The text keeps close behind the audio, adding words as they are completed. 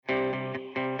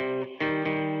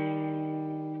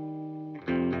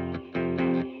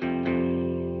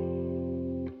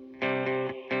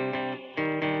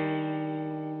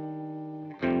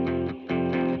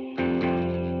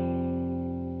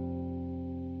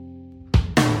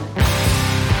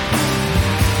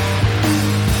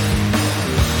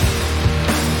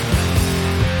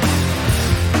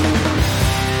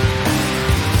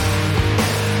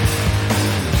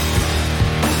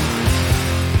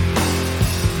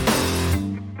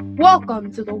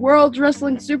Welcome to the World's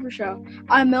Wrestling Super Show.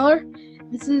 I'm Miller.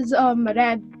 This is my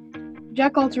dad,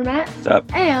 Jack Alternate, What's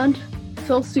up? and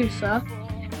Phil Sousa.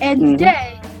 And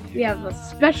today we have a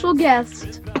special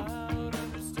guest,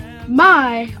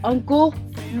 my Uncle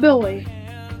Billy.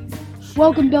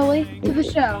 Welcome, Billy, to the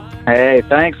show. Hey,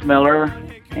 thanks, Miller.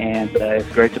 And it's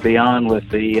great to be on with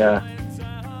the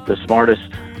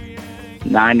smartest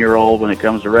 9-year-old when it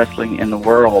comes to wrestling in the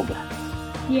world.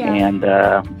 Yeah. And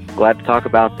glad to talk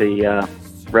about the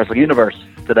wrestling universe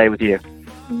today with you.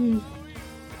 Mm-hmm.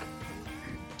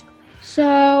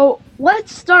 So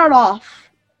let's start off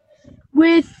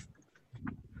with,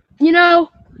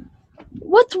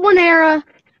 what's one era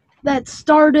that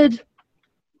started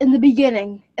in the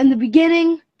beginning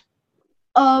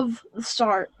of the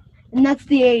start, and that's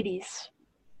the 80s.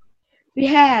 We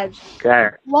had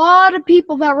a lot of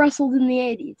people that wrestled in the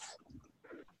 80s,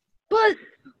 but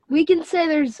we can say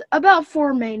there's about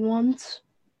 4 main ones,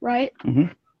 right?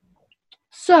 Mm-hmm.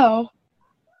 So,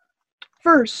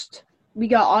 first, we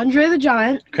got Andre the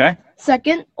Giant. Okay.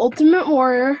 Second, Ultimate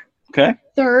Warrior. Okay.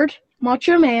 Third,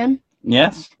 Macho Man.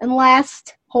 Yes. And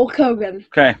last, Hulk Hogan.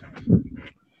 Okay.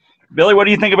 Billy, what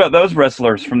do you think about those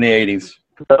wrestlers from the 80s?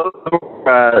 Those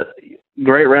were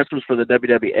great wrestlers for the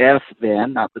WWF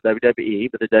then, not the WWE,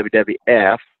 but the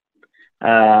WWF.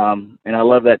 And I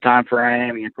love that time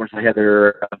frame. And of course, they had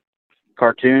their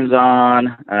cartoons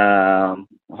on.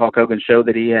 Hulk Hogan's show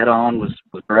that he had on was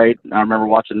great. I remember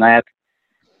watching that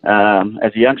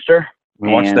as a youngster. We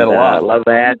watched that a lot. I love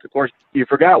that. Of course, you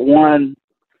forgot one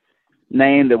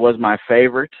name that was my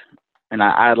favorite, and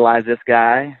I idolize this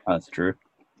guy. That's true.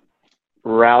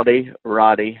 Rowdy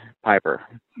Roddy Piper.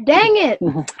 Dang it!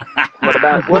 What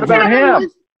about him?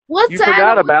 You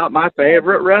forgot about my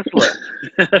favorite wrestler.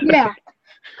 Yeah.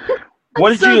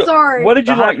 What did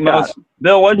you like most,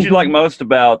 Bill? What did you like most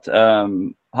about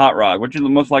Hot Rod? What did you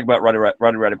most like about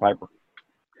Roddy Piper?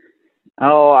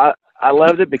 Oh, I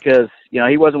loved it because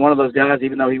he wasn't one of those guys.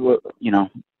 Even though he was,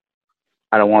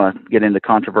 I don't want to get into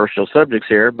controversial subjects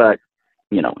here, but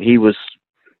he was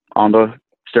on the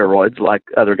steroids like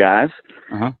other guys,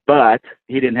 but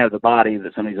he didn't have the body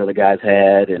that some of these other guys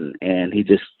had, and he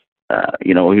just,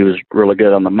 he was really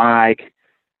good on the mic.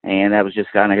 And that was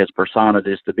just kind of his persona,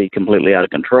 just to be completely out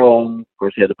of control. Of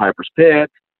course, he had the Piper's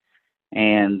Pit.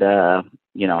 And, I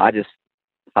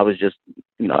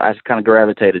kind of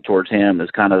gravitated towards him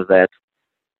as kind of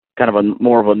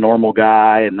more of a normal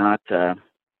guy, and not,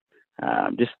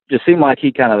 just seemed like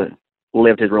he kind of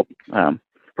lived his real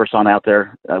persona out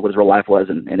there, what his real life was.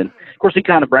 And then, of course, he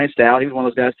kind of branched out. He was one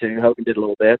of those guys, too. Hogan did a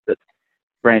little bit, but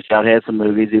branched out, had some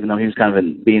movies, even though he was kind of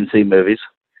in B and C movies.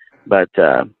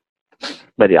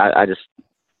 But yeah, I just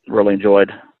really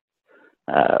enjoyed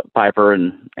Piper,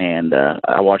 and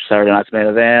I watched Saturday Night's Main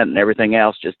Event and everything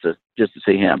else just to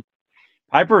see him.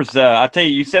 Piper's, I'll tell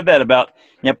you, you said that about,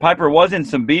 Piper was in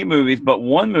some B movies, but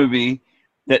one movie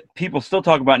that people still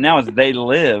talk about now is They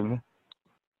Live,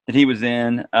 that he was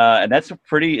in, and that's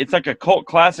it's like a cult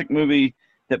classic movie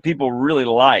that people really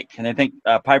like, and I think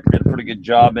Piper did a pretty good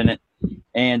job in it.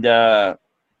 And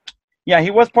he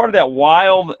was part of that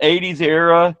wild 80s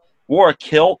era. Wore a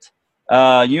kilt. You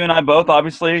and I both,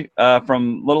 obviously,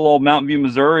 from little old Mountain View,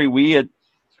 Missouri. We had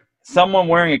someone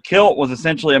wearing a kilt was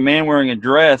essentially a man wearing a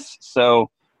dress. So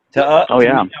to us, I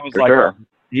was like, sure.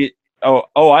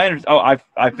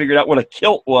 I figured out what a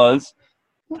kilt was.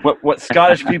 What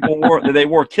Scottish people wore? They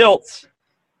wore kilts,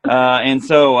 and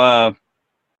so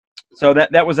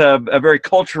that was a very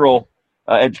cultural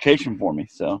education for me.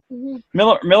 So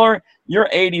Miller, your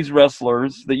 80s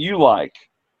wrestlers that you like.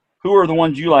 Who are the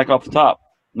ones you like off the top,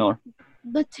 Miller?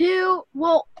 The two,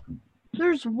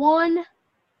 there's one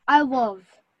I love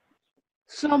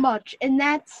so much, and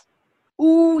that's,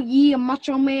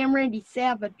 Macho Man Randy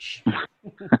Savage.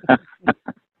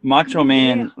 Macho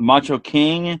Man, Macho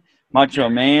King, Macho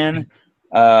Man.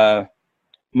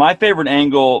 My favorite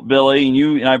angle, Billy, and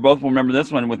you and I both will remember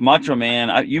this one with Macho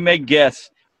Man. You may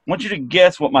guess. I want you to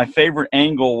guess what my favorite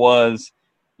angle was.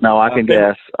 No, I can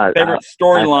guess. Favorite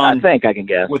storyline. I think I can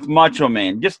guess. With Macho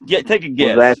Man. Just take a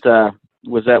guess.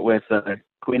 Was that with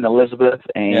Queen Elizabeth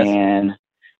and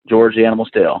George the Animal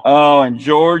Steele? Oh, and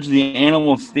George the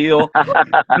Animal Steele.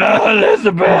 No,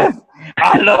 Elizabeth,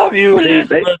 I love you,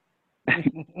 Elizabeth.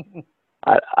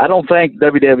 I don't think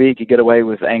WWE could get away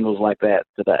with angles like that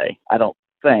today. I don't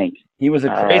think. He was a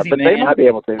crazy man. But they might be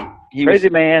able to.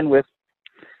 Man with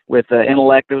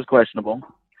intellect that was questionable.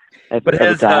 But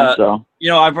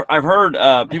I've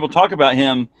heard people talk about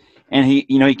him, and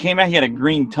he came out. He had a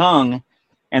green tongue,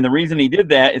 and the reason he did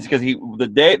that is because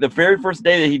the very first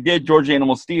day that he did George the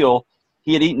Animal Steele,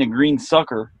 he had eaten a green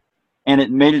sucker, and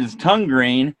it made his tongue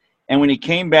green, And when he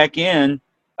came back in,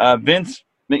 Vince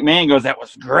McMahon goes, "That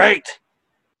was great.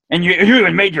 And you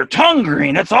even made your tongue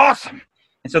green. That's awesome."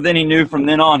 And so then he knew from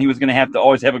then on he was going to have to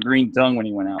always have a green tongue when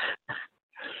he went out.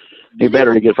 He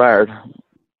better to get fired.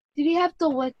 Did he have to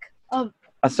lick a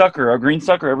green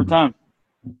sucker every time?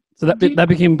 So that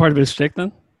became part of his shtick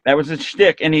then? That was his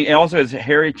shtick. And he also has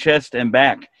hairy chest and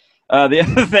back. The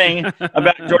other thing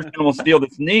about George Animal Steele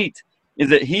that's neat is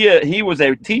that he was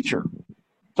a teacher.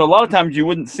 So a lot of times you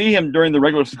wouldn't see him during the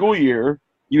regular school year.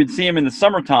 You would see him in the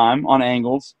summertime on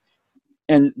angles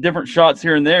and different shots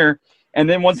here and there. And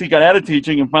then once he got out of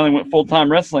teaching and finally went full-time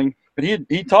wrestling, but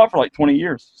he taught for like 20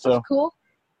 years. So That's cool.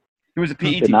 He was a PE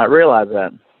teacher. Did not realize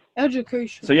that.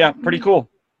 Education. So yeah, pretty cool.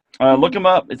 Look him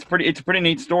up. It's a pretty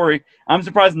neat story. I'm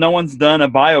surprised no one's done a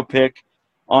biopic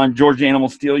on George Animal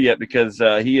Steele yet because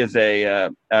he is a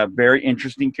very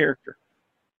interesting character.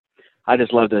 I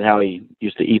just loved it how he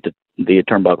used to eat the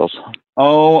turnbuckles.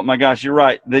 Oh my gosh, you're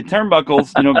right. The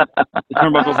turnbuckles, the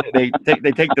turnbuckles they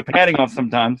take the padding off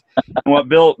sometimes. And what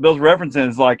Bill's referencing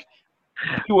is like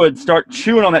he would start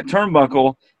chewing on that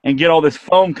turnbuckle and get all this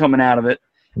foam coming out of it,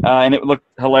 and it looked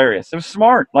hilarious. It was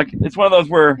smart. Like it's one of those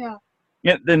where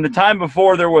in the time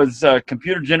before there was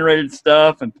computer generated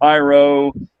stuff and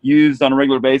pyro used on a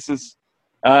regular basis,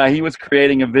 he was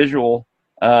creating a visual.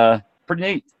 Pretty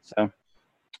neat. So.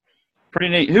 Pretty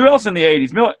neat. Who else in the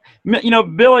 80s?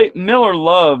 Billy Miller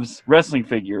loves wrestling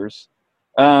figures.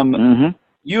 You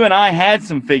and I had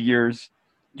some figures.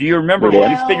 Do you remember what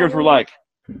these figures were like?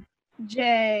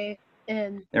 JN.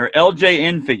 They're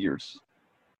LJN figures.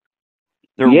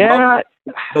 They're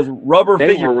those rubber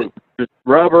they figures. Were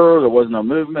rubber. There was no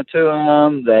movement to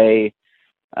them. They,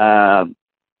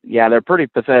 they're pretty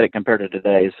pathetic compared to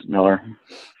today's Miller.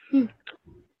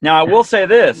 Now I will say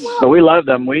this. So we love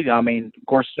them. Of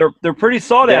course, they're pretty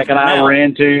sought after. Jack and I were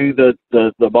into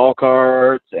the ball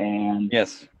carts and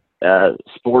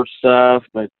sports stuff,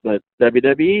 but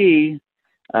WWE,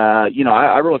 I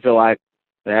really feel like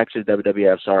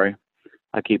WWF. Sorry,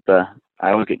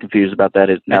 I always get confused about that.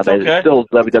 Nowadays, it's still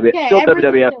WWF, still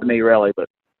WWF to me, really.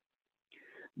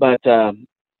 But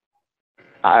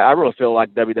I really feel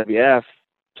like WWF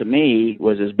to me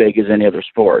was as big as any other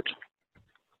sport.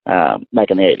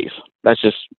 Back in the 80s. That's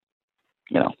just,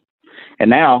 and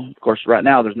now, of course, right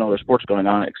now there's no other sports going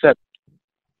on except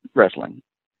wrestling.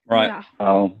 Right.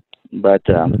 But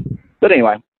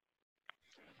anyway.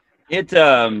 It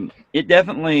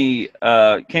definitely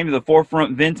came to the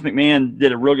forefront. Vince McMahon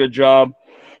did a real good job,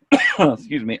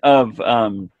 excuse me, of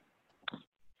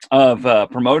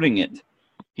promoting it.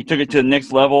 He took it to the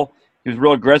next level. He was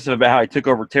real aggressive about how he took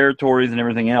over territories and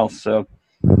everything else. So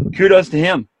kudos to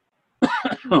him.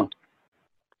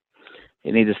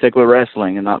 You need to stick with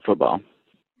wrestling and not football.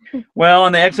 Well,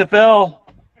 and the XFL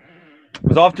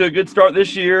was off to a good start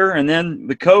this year, and then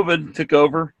the COVID took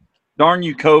over. Darn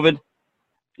you, COVID.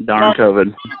 Darn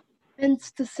COVID. And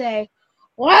to say,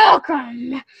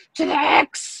 welcome to the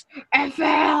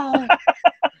XFL.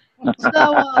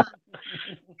 So,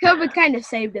 COVID kind of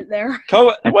saved it there.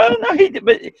 COVID, well, no, he did,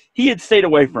 but he had stayed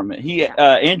away from it.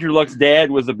 Andrew Luck's dad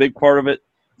was a big part of it.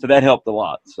 So that helped a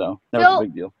lot. So that was a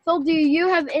big deal. Phil, do you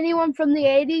have anyone from the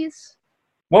 80s?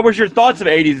 What was your thoughts of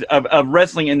 80s of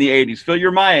wrestling in the 80s? Phil,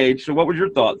 you're my age, so what was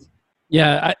your thoughts?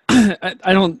 Yeah,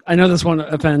 I know this one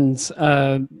offends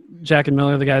Jack and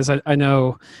Miller, the guys I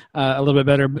know a little bit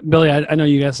better. Billy, I know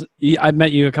you guys. I've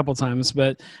met you a couple times,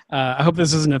 but I hope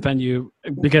this doesn't offend you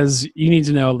because you need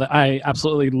to know that I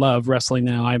absolutely love wrestling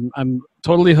now. I'm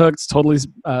totally hooked, totally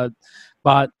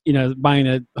buying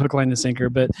a hook, line, and sinker.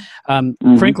 But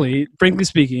frankly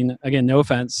speaking, again, no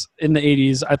offense, in the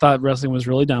 80s, I thought wrestling was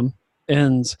really dumb.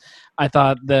 And I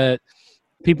thought that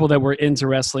people that were into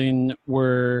wrestling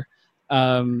were,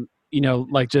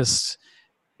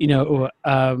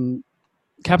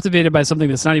 captivated by something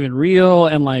that's not even real.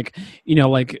 And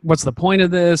what's the point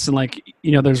of this? And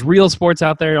there's real sports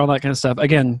out there, all that kind of stuff.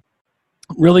 Again,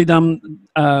 really dumb,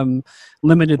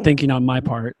 limited thinking on my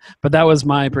part, but that was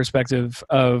my perspective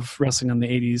of wrestling in the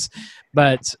 80s.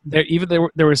 But there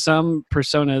were some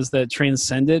personas that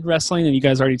transcended wrestling, and you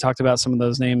guys already talked about some of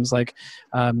those names.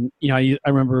 I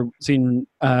remember seeing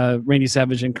Randy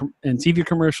Savage in TV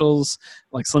commercials,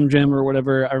 like Slim Jim or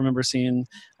whatever. I remember seeing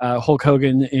Hulk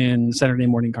Hogan in Saturday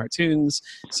morning cartoons.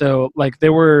 So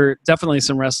there were definitely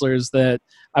some wrestlers that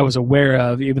I was aware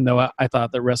of, even though I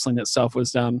thought that wrestling itself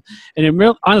was dumb.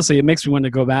 And honestly, it makes me want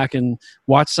to go back and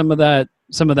watch some of that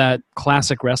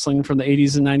classic wrestling from the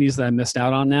 80s and 90s that I missed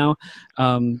out on now,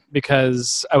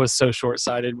 because I was so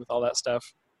short-sighted with all that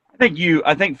stuff. I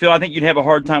think Phil, you'd have a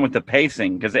hard time with the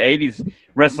pacing because the 80s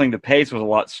wrestling, the pace was a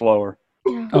lot slower.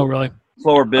 Oh, really?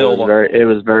 slower build. It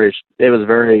was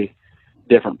very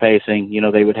different pacing. You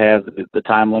know, they would have the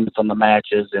time limits on the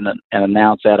matches and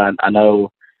announce that. I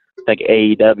think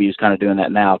AEW is kind of doing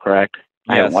that now, correct? Yes.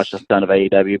 I haven't watched a ton of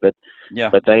AEW, but yeah,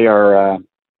 but they are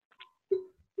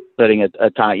putting a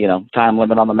time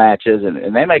limit on the matches,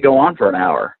 and they may go on for an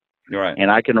hour. You're right.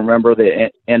 And I can remember the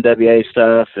NWA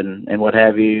stuff and what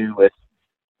have you with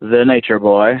the Nature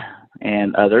Boy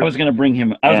and others. I was going to bring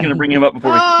him up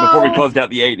before we closed out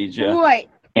the 80s. Yeah. Right.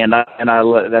 And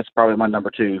that's probably my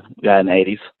number 2 guy in the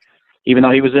 80s. Even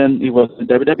though he was in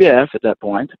WWF at that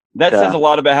point. That says a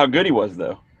lot about how good he was,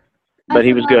 though. But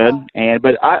he was good,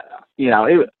 but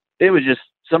it was just,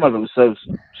 some of it was so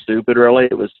stupid. Really,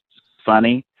 it was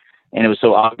funny, and it was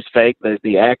so obvious fake that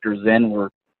the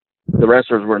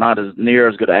wrestlers were not as near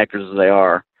as good actors as they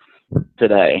are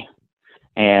today.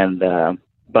 And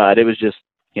but it was just,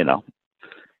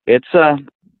 it's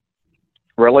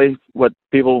really what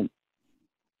people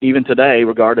even today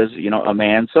regard as a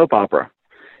man's soap opera.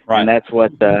 Right. And that's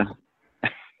what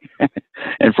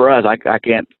and for us, I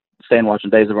can't stand watching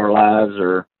Days of Our Lives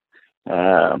or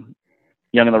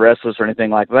Young and the Restless or anything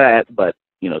like that, but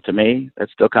to me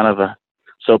that's still kind of a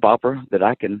soap opera that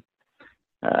I can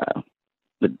that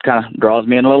kind of draws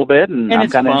me in a little bit, and I'm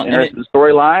kind of interested in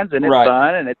storylines, and it's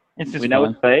fun, and we know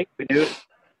it's fake, we do it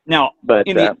now, but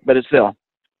it's still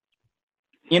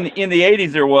in the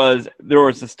 80s there was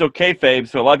still kayfabe,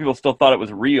 so a lot of people still thought it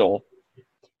was real,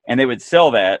 and they would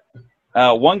sell that.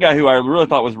 One guy who I really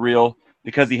thought was real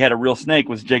because he had a real snake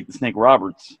was Jake the Snake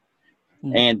Roberts.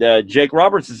 And Jake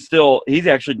Roberts he's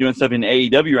actually doing stuff in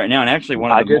AEW right now, and actually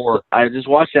I just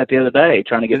watched that the other day,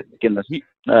 trying to get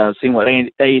seeing what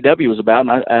AEW was about,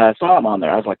 and I saw him on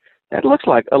there. I was like, that looks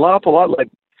like an awful lot like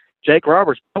Jake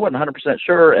Roberts. I wasn't 100%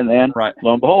 sure, and then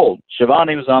lo and behold,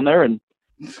 Shivani was on there and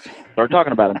started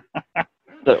talking about him.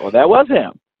 So that was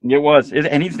him. It was,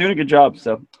 and he's doing a good job.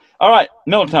 So, all right,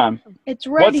 middle time. It's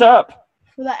ready. What's up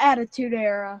for the Attitude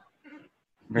Era?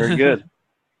 Very good.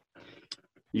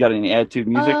 You got any Attitude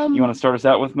music you want to start us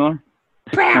out with, Miller?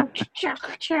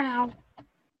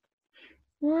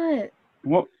 What?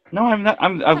 Well, no, I'm not.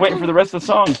 I'm waiting for the rest of the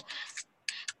song. Is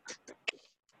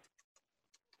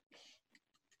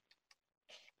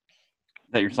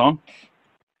that your song?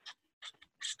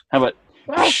 How about?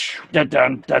 My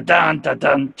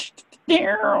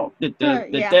bad.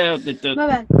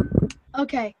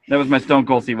 Okay. That was my Stone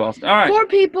Cold Steve Austin. All right. 4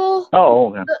 people.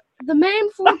 Oh, okay. The main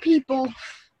 4 people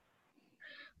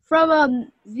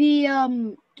from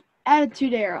the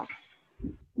Attitude Era.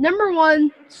 Number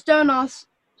 1, Stone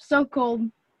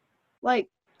Cold, like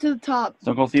to the top.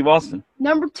 Stone Cold Steve Austin.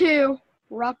 Number 2,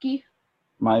 Rocky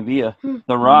Maivia.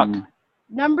 The Rock.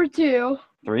 Number 2.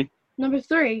 3. Number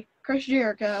 3, Chris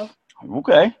Jericho.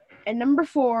 Okay. And number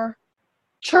 4,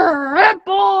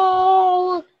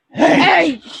 Triple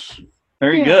H.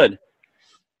 Very good.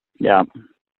 Yeah.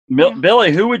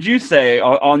 Billy, who would you say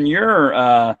on your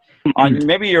on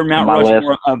maybe your Mount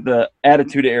Rushmore of the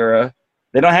Attitude Era?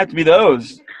 They don't have to be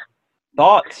those.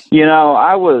 Thoughts?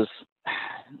 I was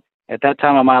at that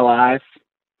time of my life,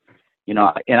 and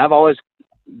I've always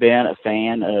been a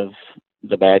fan of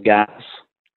the bad guys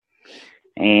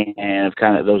and of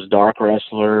kind of those dark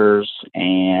wrestlers,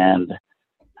 and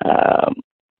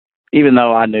even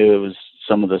though I knew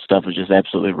some of the stuff was just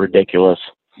absolutely ridiculous.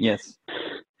 Yes.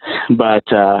 But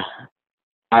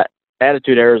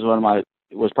Attitude Era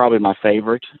was probably my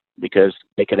favorite because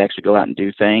they could actually go out and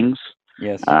do things.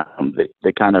 Yes.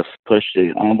 They kind of pushed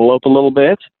the envelope a little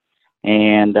bit,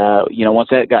 and once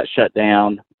that got shut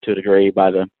down to a degree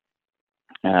by the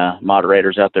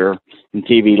moderators out there in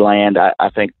TV land, I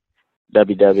think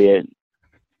WWF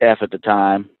at the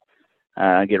time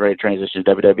get ready to transition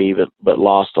to WWE, but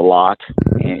lost a lot,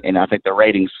 and I think the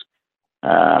ratings.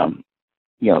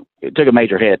 It took a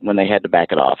major hit when they had to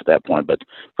back it off at that point. But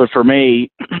for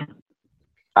me,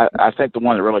 I think the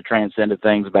one that really transcended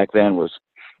things back then was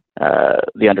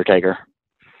The Undertaker.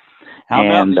 How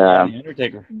about The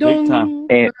Undertaker? Big time.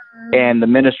 And the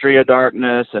Ministry of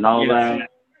Darkness and all that.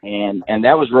 And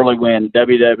that was really when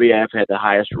WWF had the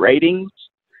highest ratings.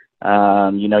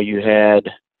 You had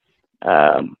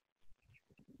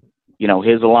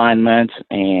his alignment,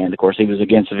 and of course he was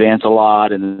against Vince a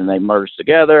lot, and then they merged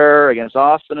together against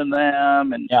Austin and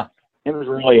them, and it was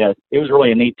really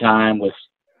a neat time with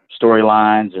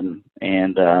storylines, and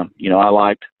I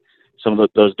liked some of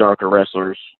those darker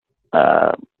wrestlers,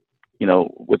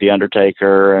 with the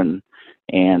Undertaker, and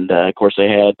of course they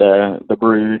had the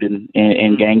Brood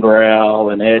and Gangrel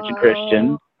and Edge and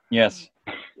Christian. Yes.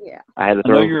 Yeah. I had to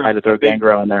throw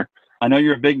Gangrel in there. I know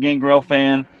you're a big Gangrel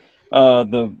fan.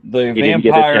 The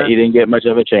vampire. He didn't get much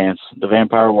of a chance. The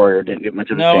Vampire Warrior didn't get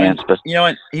much of a chance. And, but you know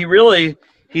what?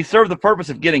 He served the purpose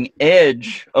of getting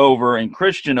Edge over and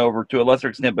Christian over to a lesser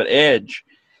extent, but Edge.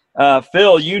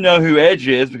 Phil, you know who Edge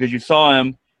is because you saw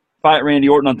him fight Randy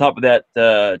Orton on top of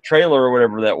that trailer or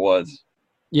whatever that was.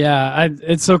 Yeah,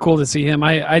 it's so cool to see him.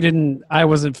 I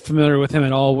wasn't familiar with him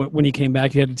at all when he came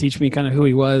back. He had to teach me kind of who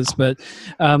he was, but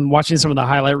watching some of the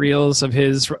highlight reels of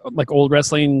his like old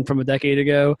wrestling from a decade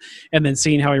ago, and then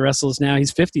seeing how he wrestles now.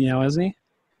 He's 50 now, isn't he?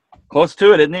 Close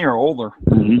to it, isn't he, or older?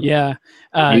 Mm-hmm. Yeah,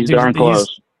 he's darn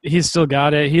close. He's still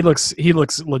got it. He looks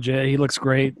legit. He looks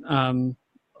great.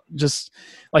 Just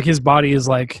like his body is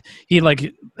like he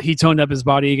toned up his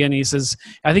body again. He says,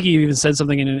 I think he even said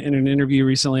something in an interview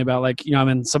recently about like, you know, I'm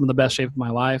in some of the best shape of my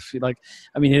life.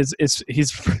 He's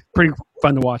pretty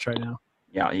fun to watch right now.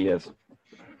 Yeah, he is.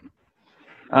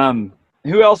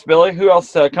 Who else, Billy? Who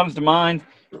else comes to mind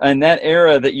in that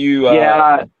era that you?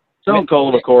 Stone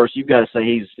Cold, of course. You've got to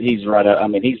say he's right up. I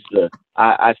mean,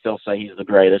 I still say he's the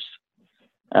greatest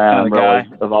guy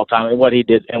of all time. And what he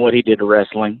did to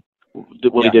wrestling.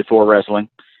 What he did for wrestling,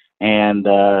 and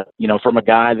you know, from a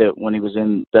guy that when he was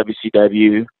in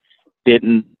WCW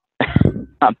didn't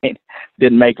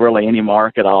make really any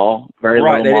mark at all, very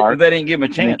little mark. They didn't give him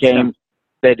a chance.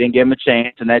 They didn't give him a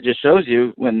chance, and that just shows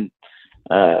you when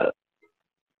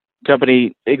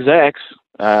company execs,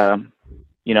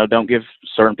 you know, don't give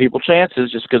certain people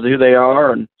chances just because of who they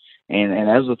are, and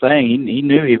that's the thing. He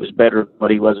knew he was better than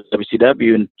what he was at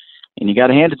WCW, and you got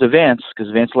to hand it to Vince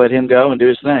because Vince let him go and do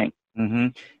his thing. Mm-hmm.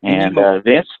 And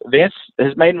Vince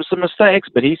has made some mistakes,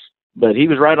 but he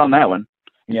was right on that one.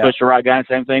 He pushed the right guy.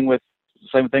 Same thing with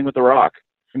The Rock.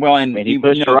 Well, and he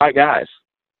pushed the right guys.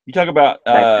 You talk about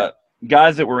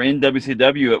guys that were in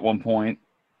WCW at one point.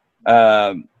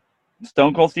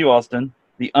 Stone Cold Steve Austin.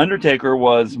 The Undertaker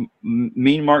was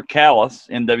Mean Mark Callis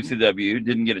in WCW.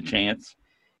 Didn't get a chance.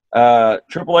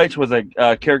 Triple H was a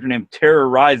character named Terror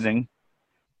Rising.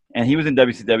 And he was in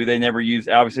WCW. They never used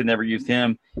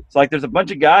him. It's like there's a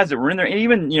bunch of guys that were in there. And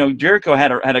even, you know, Jericho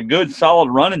had a good, solid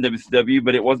run in WCW,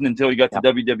 but it wasn't until he got to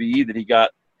WWE that he got,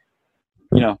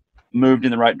 you know, moved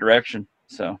in the right direction.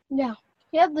 So yeah,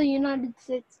 he had the United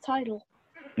States title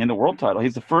and the world title.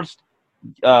 He's the first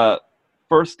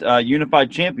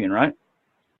unified champion, right?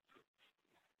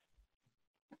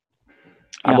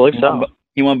 I believe so.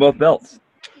 He won both belts.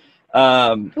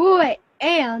 Wait,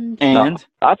 and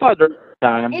I thought there.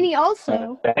 Time. And he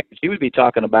also he would be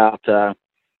talking about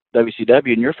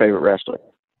WCW and your favorite wrestler.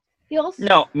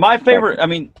 No, my favorite. I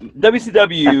mean,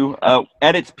 WCW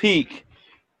at its peak,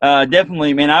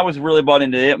 definitely. Man, I was really bought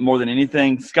into it more than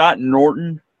anything. Scott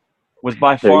Norton was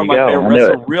by far my favorite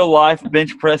wrestler. Real life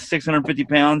bench press, 650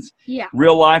 pounds. Yeah.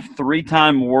 Real life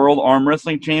 3-time world arm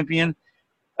wrestling champion.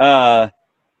 Not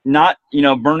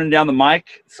burning down the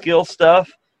mic skill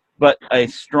stuff, but a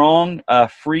strong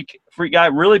freak guy,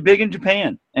 really big in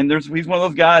Japan. And he's one of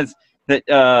those guys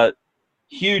that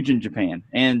huge in Japan,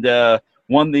 and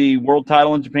won the world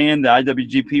title in Japan, the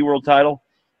IWGP world title,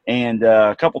 and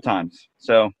a couple times.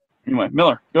 So anyway,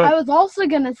 Miller, go ahead. I was also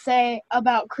gonna say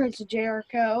about Chris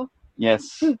Jericho.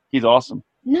 Yes, he's awesome.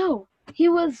 No, he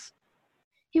was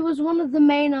one of the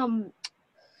main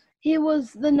he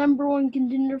was the number one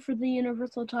contender for the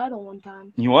Universal title one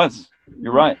time. He was.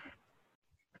 You're right.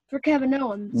 For Kevin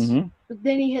Owens. Mm-hmm. But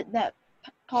then he hit that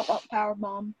pop-up power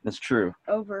bomb. That's true.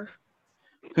 Over.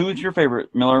 Who is your favorite,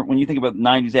 Miller, when you think about the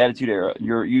 90s Attitude Era?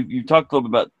 You talked a little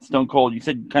bit about Stone Cold. You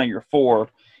said kind of your 4.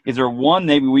 Is there one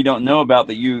maybe we don't know about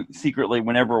that you secretly,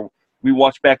 whenever we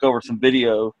watch back over some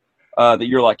video, that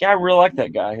you're like, yeah, I really like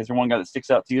that guy? Is there one guy that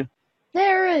sticks out to you?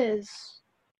 There is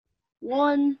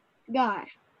one guy.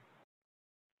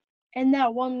 And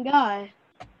that one guy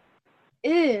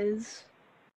is...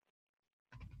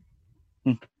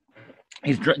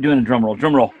 He's doing a drum roll.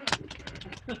 Drum roll.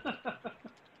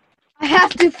 I have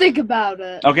to think about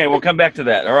it. Okay, we'll come back to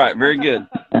that. All right, very good.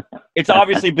 It's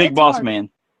obviously Big Boss hard. Man.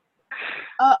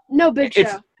 No, Big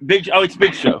Show. It's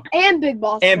Big Show. And Big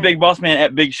Boss Man. And Big Boss Man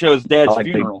at Big Show's dad's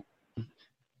funeral.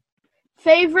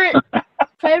 Favorite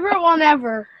one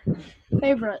ever.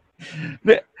 Favorite.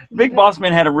 Big Boss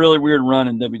Man had a really weird run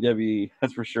in WWE,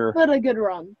 that's for sure. But a good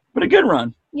run.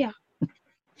 Yeah.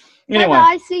 Anyway.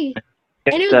 I see.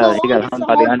 And he got hung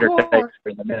by the Undertaker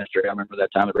in the ministry. I remember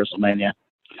that time at WrestleMania.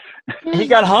 He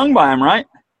got hung by him, right?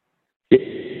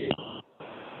 The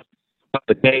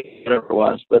cake, whatever it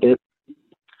was, but they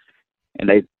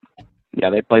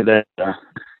played that.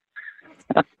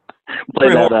 But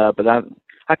I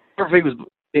can't remember if he was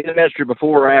in the ministry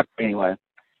before or after. Anyway,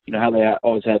 you know how they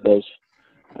always had those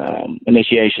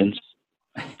initiations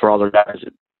for all their guys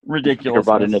Ridiculous.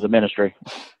 brought into the ministry.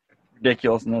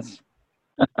 Ridiculousness.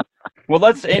 Well,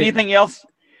 let's. Anything else?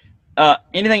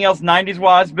 Anything else 90s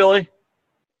wise, Billy?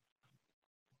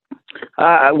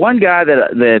 One guy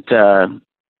that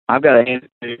I've got a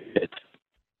that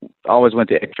always went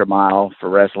the extra mile for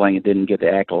wrestling and didn't get the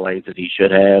accolades that he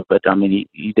should have, but I mean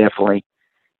he definitely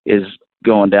is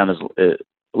going down as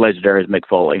legendary as Mick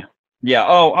Foley. Yeah.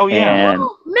 Oh yeah.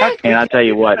 And I tell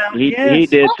you what, he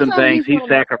did some things. He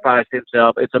sacrificed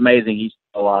himself. It's amazing he's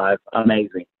still alive.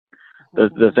 Amazing.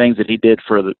 The things that he did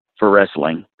for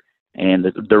wrestling, and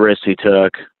the risks he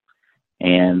took,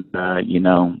 and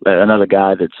another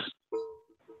guy that's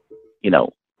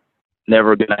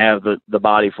never going to have the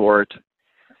body for it,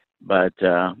 but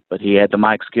he had the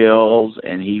mic skills,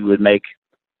 and he would make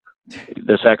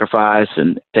the sacrifice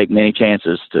and take many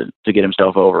chances to get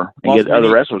himself over and get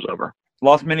other wrestlers over.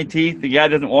 Lost many teeth. The guy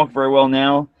doesn't walk very well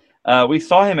now. We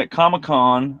saw him at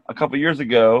Comic-Con a couple years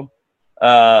ago.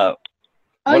 A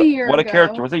year ago. What a ago.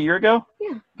 character. Was it a year ago?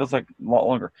 Yeah. Feels like a lot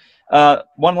longer.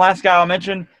 One last guy I'll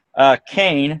mention,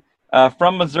 Kane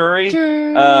from Missouri.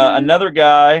 Another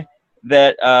guy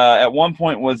that at one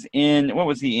point was in, what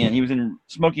was he in? He was in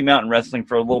Smoky Mountain Wrestling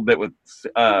for a little bit with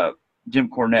Jim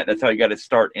Cornette. That's how he got his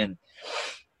start in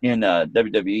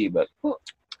WWE. But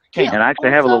Kane. And I actually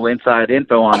have a little inside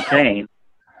info on Kane.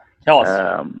 Tell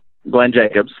us. Glenn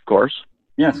Jacobs, of course.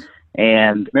 Yes.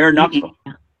 And Mayor Knoxville.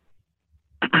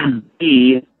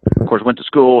 He, of course, went to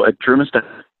school at Truman State,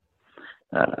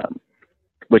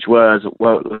 which was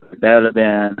what that would have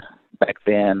been back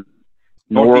then.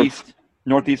 Northeast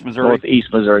Missouri.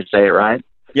 Northeast Missouri State, right?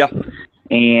 Yeah.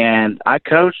 And I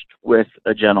coached with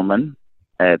a gentleman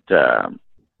at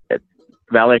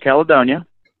Valley of Caledonia.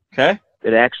 Okay.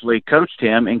 That actually coached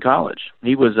him in college.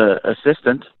 He was an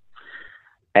assistant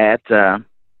at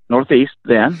Northeast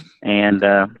then, and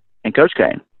Coach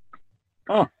Kane.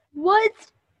 Oh. What?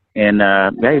 And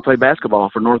he played basketball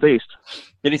for Northeast.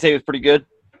 Did he say he was pretty good?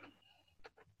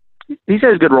 He said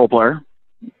he's a good role player.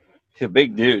 He's a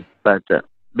big dude. But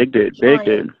big dude.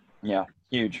 Yeah,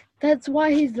 huge. That's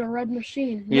why he's the Red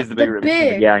Machine. He is the big Red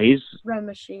Machine. Yeah, he's Red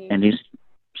Machine. And he's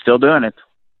still doing it.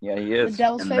 Yeah, he is. The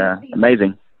Devil's favorite.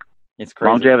 Amazing. It's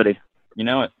crazy. Longevity. You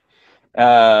know it.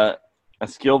 A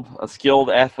skilled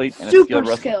athlete and a skilled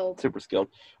wrestler. Super skilled.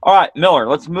 All right, Miller,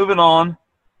 let's move it on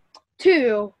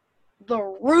to the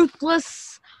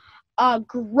ruthless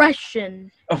aggression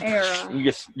era. You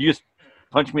just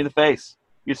punched me in the face.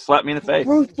 You just slapped me in the face.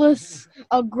 Ruthless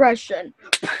aggression.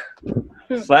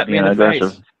 Slapped me in the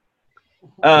face.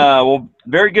 Well,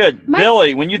 very good.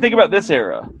 Billy, when you think about this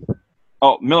era.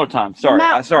 Oh, Miller time. Sorry.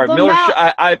 Miller.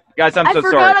 Guys, I'm so sorry. I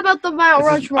forgot about the Mount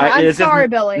Rushmore. I'm sorry,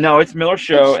 Billy. No, it's Miller's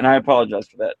show, and I apologize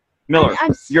for that. Miller,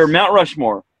 you're Mount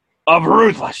Rushmore of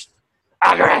ruthless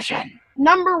aggression.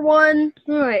 Number 1.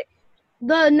 All right.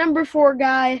 The number 4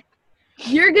 guy.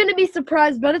 You're gonna be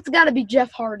surprised, but it's got to be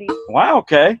Jeff Hardy. Wow.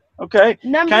 Okay.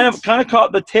 Kind of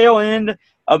caught the tail end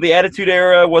of the Attitude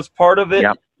Era. Was part of it.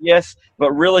 Yep. Yes,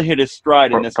 but really hit his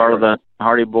stride in this. Part of the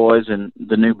Hardy Boys and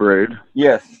the New Brood.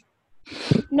 Yes.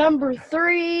 Number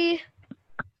 3,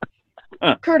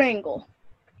 Kurt Angle.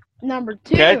 Number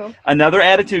 2. Okay. Another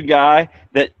Attitude guy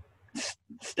that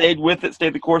stayed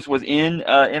the course, was in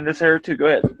this era too. Go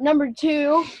ahead. Number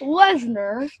 2,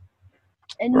 Lesnar.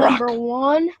 And Brock. Number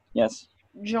 1, yes,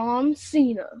 John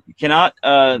Cena. You cannot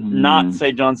not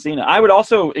say John Cena. I would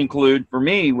also include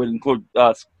Randy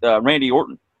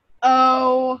Orton.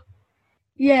 Oh,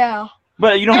 yeah.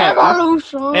 But you don't have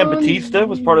Evolution. And Batista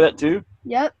was part of that too.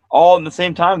 Yep. All in the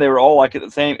same time. They were all like at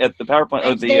the power plant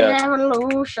of the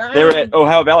Evolution. They were at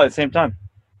Ohio Valley at the same time.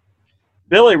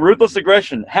 Billy, Ruthless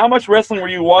Aggression. How much wrestling were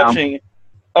you watching?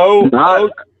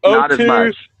 Not as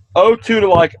much. 02 to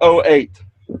like 08.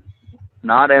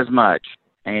 Not as much.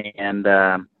 And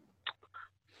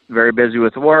very busy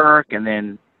with work, and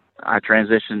then I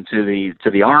transitioned to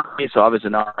the Army. So I was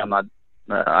in the Army.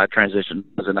 I transitioned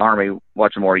as an Army,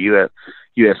 watching more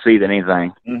UFC than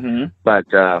anything. Mm-hmm. But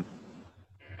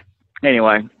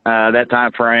anyway, that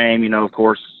time frame, of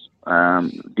course,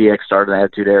 DX started the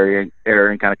Attitude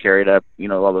Era and kind of carried up,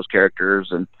 all those characters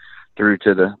and through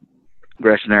to the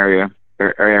Aggression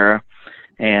era.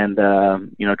 And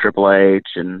Triple H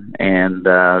and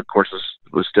of course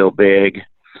was still big,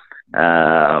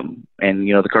 and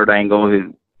the Kurt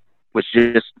Angle, which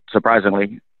just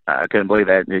surprisingly, I couldn't believe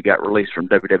that he got released from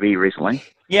WWE recently.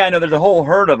 Yeah, I know. There's a whole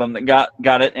herd of them that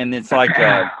got it, and it's like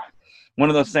one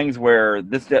of those things where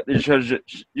this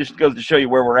just goes to show you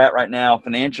where we're at right now,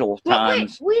 financial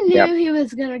times. We knew he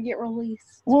was gonna get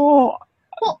released. Well,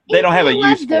 they don't have a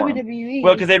use for him. WWE.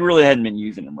 Well, because they really hadn't been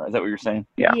using him, right? Is that what you're saying?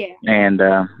 Yeah. And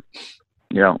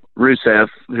Rusev,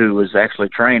 who was actually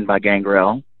trained by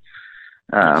Gangrel.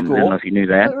 Cool. I don't know if you knew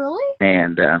that. Oh, really?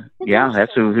 And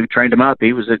that's who trained him up.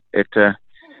 He was at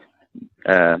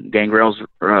Gangrel's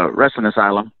wrestling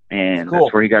asylum, and Cool.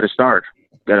 That's where he got his start.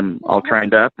 Got him all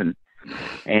trained up, and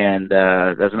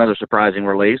that's another surprising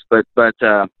release. But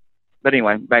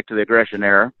anyway, back to the Aggression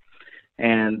era,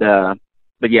 and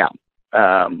but yeah,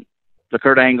 the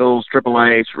Kurt Angles, Triple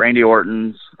H, Randy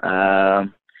Orton's, The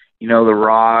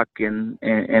Rock, and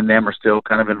them are still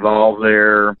kind of involved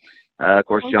there. Of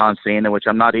course, John Cena, which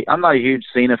I'm not a huge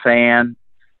Cena fan.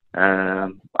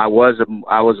 I was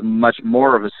much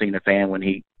more of a Cena fan when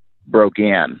he broke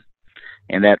in,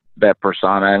 and that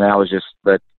persona, and I was just,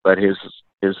 but his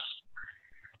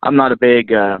I'm not a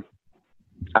big I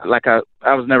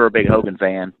was never a big Hogan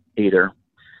fan either.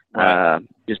 Right.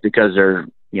 Just because they're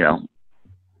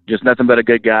just nothing but a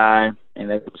good guy, and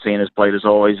that Cena's played as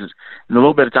always. In a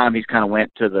little bit of time, he's kind of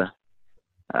went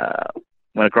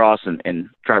across and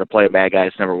tried to play a bad guy.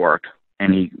 It's never worked,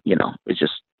 and he it's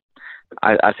just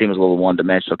I see him as a little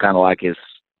one-dimensional, kind of like his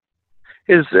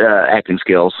acting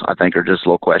skills. I think are just a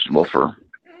little questionable for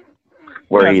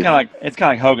where it's kind of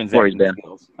like Hogan's where he's been.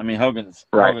 Skills. I mean, Hogan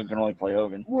can only play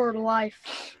Hogan. Word of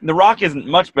life. The Rock isn't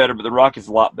much better, but The Rock is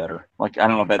a lot better. Like, I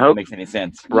don't know if that makes any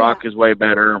sense. Rock is way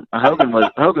better. Hogan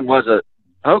was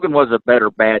a better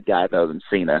bad guy though than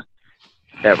Cena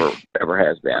ever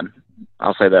has been.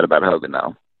 I'll say that about Hogan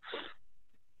though.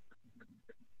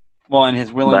 Well, and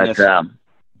his willingness.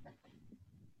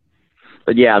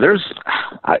 But yeah,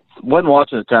 I wasn't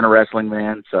watching a ton of wrestling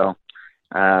then, so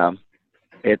that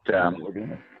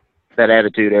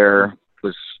Attitude Era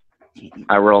was,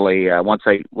 I really once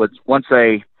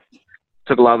they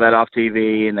took a lot of that off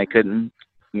TV and they couldn't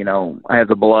have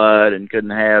the blood and couldn't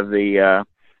have the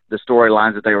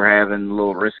storylines that they were having, a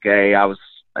little risque. I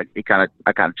kind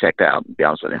of checked out, to be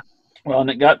honest with you. Well, and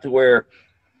it got to where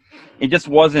it just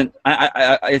wasn't.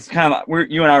 It's kind of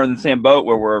you and I are in the same boat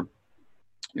where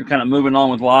you're kind of moving on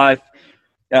with life.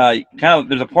 There's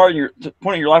a point in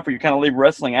your life where you kind of leave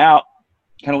wrestling out,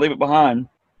 kind of leave it behind,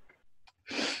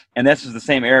 and this is the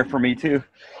same era for me too.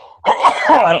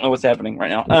 I don't know what's happening right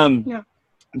now. Yeah.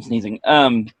 I'm sneezing.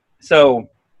 So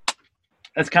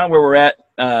that's kind of where we're at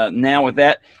now with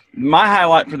that. My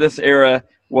highlight for this era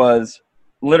was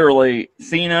literally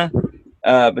Cena,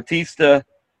 Batista,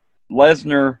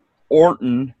 Lesnar,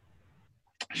 Orton,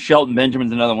 Shelton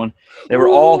Benjamin's another one. They were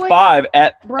all five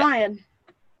at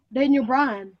Daniel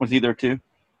Bryan. Was he there too?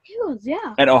 He was,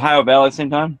 yeah. At Ohio Valley at the same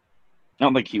time? I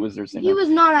don't think he was there at the same time. He was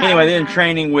not. Anyway, then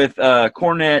training with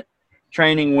Cornette,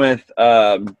 training with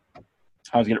I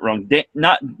was getting it wrong.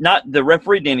 Not the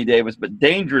referee Danny Davis, but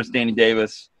Dangerous Danny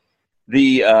Davis,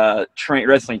 the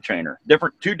wrestling trainer.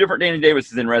 Two different Danny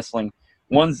Davises in wrestling.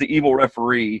 One's the evil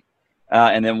referee,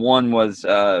 and then one was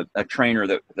a trainer,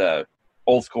 the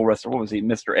old school wrestler. What was he?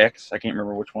 Mr. X? I can't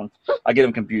remember which one. I get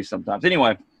him confused sometimes.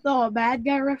 Anyway. So a bad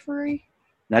guy referee?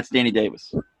 That's Danny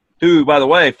Davis. Who, by the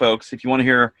way, folks, if you want to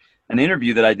hear an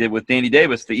interview that I did with Danny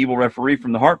Davis, the evil referee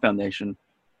from the Hart Foundation,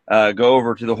 go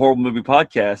over to the Horrible Movie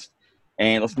Podcast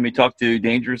and listen to me talk to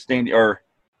Dangerous Danny, or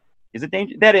is it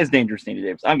Dangerous? That is Dangerous Danny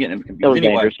Davis. I'm getting him confused. It was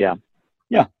anyway, Dangerous, yeah.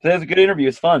 Yeah, that was a good interview.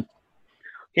 It's fun.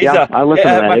 I listened to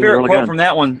that. My favorite really quote good. from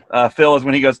that one, Phil, is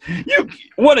when he goes,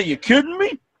 what, are you kidding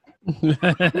me?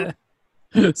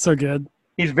 So good.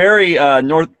 He's very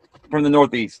from the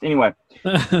Northeast. Anyway.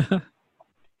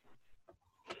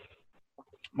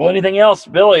 Well, anything else,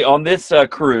 Billy, on this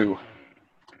crew?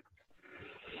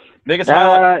 Biggest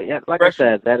highlight? Yeah, like aggression?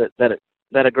 I said,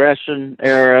 that Aggression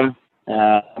era.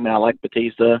 I like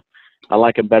Batista. I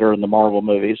like him better in the Marvel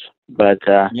movies, but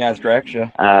yeah, it's Drax.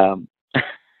 Yeah.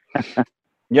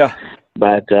 Yeah.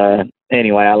 But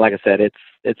anyway, like I said,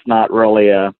 it's not really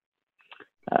a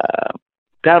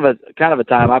kind of a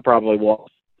time. I probably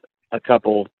watched a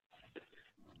couple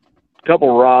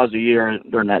Raws a year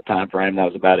during that time frame. That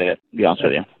was about it, to be honest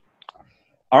with you.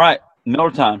 All right,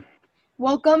 Miller time.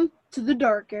 Welcome to the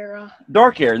Dark Era.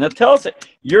 Dark Era. Now tell us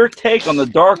your take on the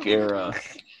Dark Era.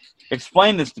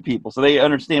 Explain this to people so they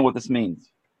understand what this means.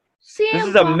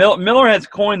 Miller has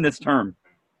coined this term.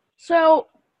 So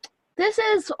this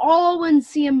is all when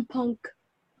CM Punk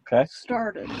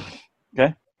started.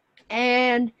 Okay.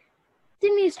 And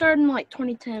didn't he start in like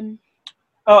 2010?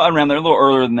 Oh, around there, a little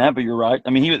earlier than that, but you're right. I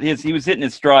mean, he was hitting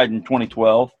his stride in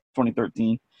 2012,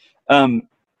 2013.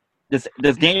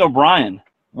 Does Daniel Bryan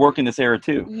work in this era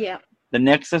too? Yeah. The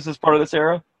Nexus is part of this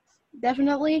era?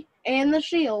 Definitely. And the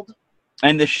Shield.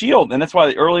 And the Shield. And that's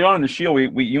why early on in the Shield,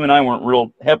 you and I weren't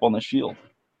real hep on the Shield.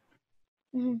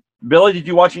 Mm-hmm. Billy, did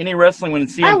you watch any wrestling when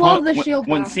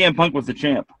CM Punk was the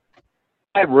champ?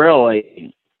 I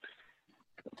really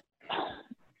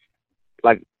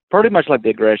pretty much like the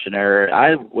aggression era.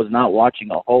 I was not watching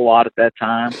a whole lot at that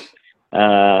time.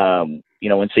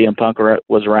 When CM Punk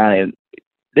was around, it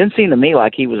didn't seem to me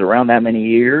like he was around that many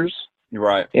years. You're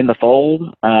right. In the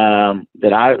fold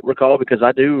that I recall, because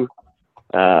I do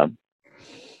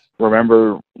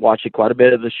remember watching quite a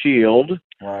bit of The Shield.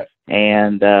 Right.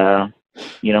 And, them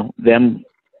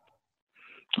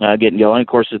getting going. Of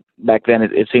course, back then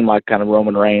it seemed like kind of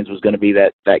Roman Reigns was going to be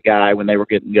that guy when they were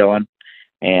getting going.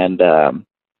 And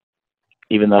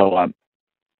even though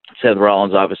Seth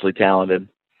Rollins obviously talented,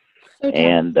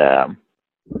 and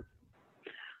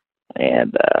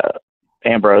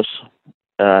Ambrose,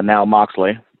 now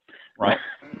Moxley, right,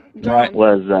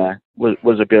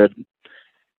 was a good,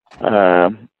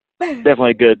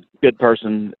 definitely a good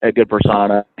person, a good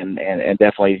persona, and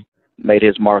definitely made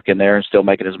his mark in there and still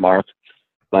making his mark.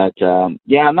 But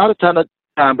not a ton of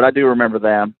time, but I do remember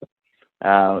them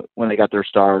when they got their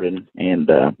start and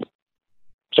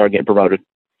started getting promoted.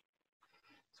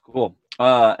 Cool.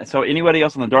 So anybody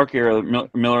else in the Dark Era,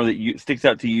 Miller, that sticks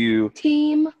out to you?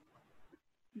 Team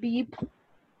Beep.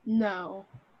 No.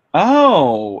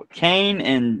 Oh, Kane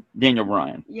and Daniel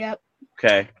Bryan. Yep.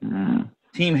 Okay.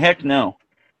 Team Heck, no.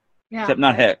 Yeah. Except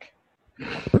not Heck.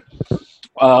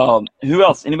 Who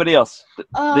else? Anybody else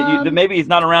that maybe he's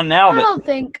not around now? I don't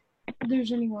think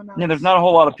there's anyone else. Yeah, there's not a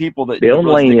whole lot of people that. The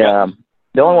only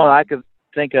one I could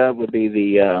think of would be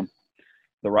the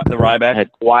Ryback.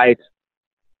 Had quite.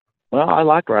 Well, I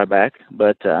like Ryback,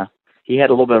 but he had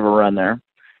a little bit of a run there.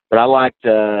 But I liked,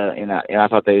 and I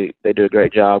thought they do a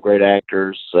great job, great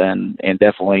actors, and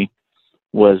definitely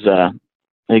was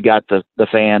he got the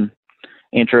fan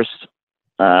interest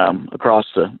across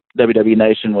the WWE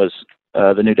nation was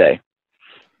the New Day.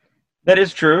 That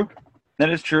is true.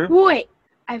 Wait,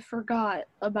 I forgot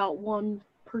about one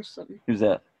person. Who's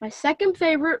that? My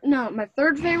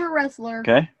third favorite wrestler.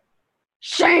 Okay.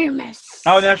 Sheamus.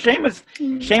 Oh, now Sheamus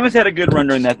had a good run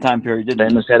during that time period, didn't he?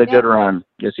 Sheamus had a good run.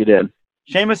 Yes, he did.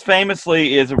 Sheamus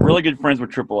famously is really good friends with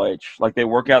Triple H. Like, they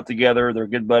work out together. They're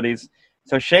good buddies.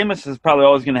 So Sheamus is probably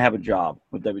always going to have a job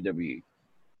with WWE.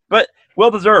 But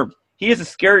well-deserved. He is a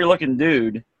scary-looking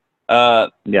dude.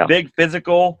 Big,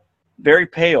 physical, very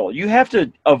pale. You have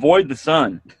to avoid the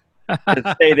sun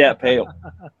to stay that pale.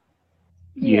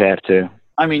 You have to.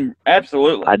 I mean,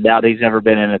 absolutely. I doubt he's ever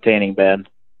been in a tanning bed.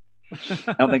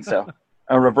 I don't think so.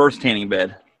 A reverse tanning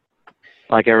bed.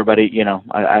 Like everybody,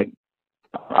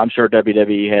 I'm sure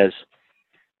WWE has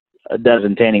a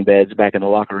dozen tanning beds back in the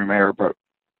locker room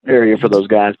area for those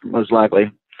guys, most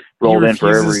likely. Rolled in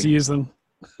for every. To use them.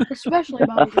 Especially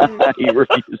Bobby Roode. He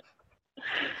refused.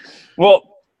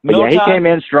 Well, he came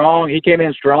in strong.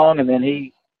 And then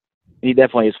he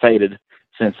definitely has faded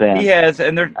since then. He has,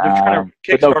 and they're trying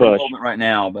to kickstart a movement right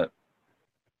now, but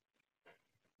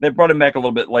they brought him back a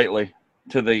little bit lately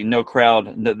to the no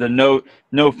crowd, the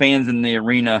no fans in the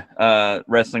arena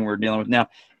wrestling we're dealing with now.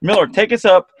 Miller, take us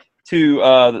up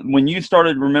to when you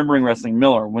started remembering wrestling.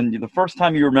 Miller, the first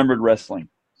time you remembered wrestling,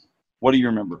 what do you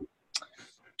remember?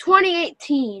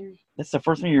 2018. That's the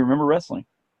first time you remember wrestling.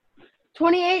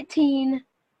 2018,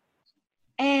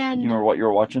 and you remember what you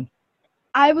were watching?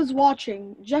 I was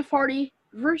watching Jeff Hardy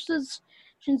versus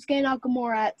Shinsuke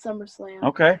Nakamura at SummerSlam.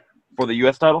 Okay, for the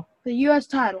U.S. title? The U.S.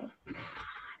 title.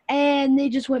 And they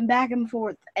just went back and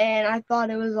forth, and I thought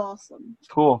it was awesome.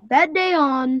 Cool. That day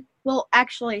on, well,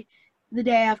 actually, the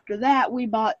day after that, we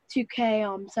bought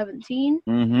 2K17.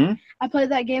 Mm-hmm. I played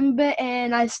that game a bit,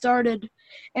 and I started,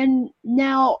 and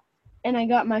I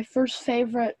got my first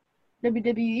favorite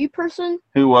WWE person.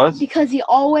 Who was? Because he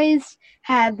always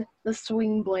had the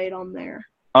swing blade on there.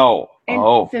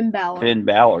 And Finn Balor. Finn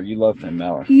Balor. You love Finn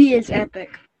Balor. He is epic.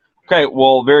 Okay,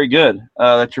 well, very good.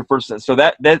 That's your first. So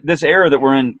that this era that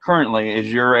we're in currently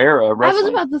is your era of wrestling. I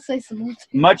was about to say something.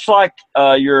 Much like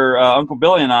your Uncle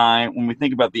Billy and I, when we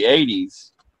think about the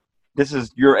 80s, this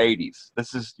is your 80s.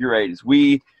 This is your 80s.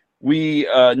 We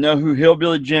know who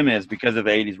Hillbilly Jim is because of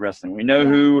 80s wrestling. We know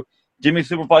who Jimmy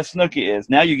Superfly Snuka is.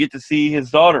 Now you get to see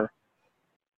his daughter,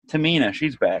 Tamina.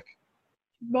 She's back.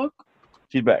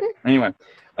 She's back. Anyway.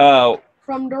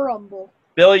 From the Rumble.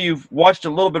 Billy, you've watched a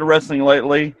little bit of wrestling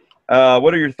lately.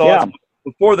 What are your thoughts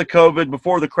before the COVID,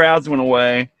 before the crowds went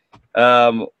away?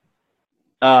 Thoughts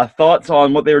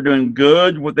on what they were doing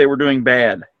good, what they were doing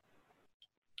bad?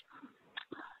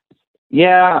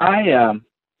 Yeah,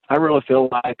 I really feel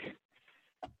like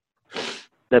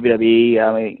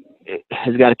WWE, it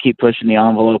has got to keep pushing the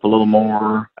envelope a little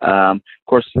more. Of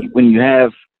course, when you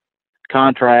have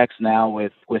contracts now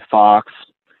with Fox,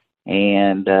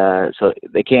 and so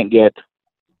they can't get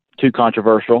too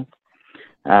controversial,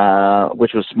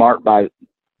 which was smart by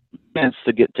sense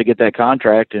to get that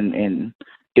contract and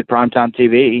get primetime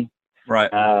TV. Right.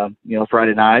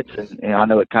 Friday nights, and I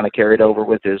know it kind of carried over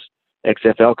with his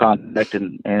XFL contract,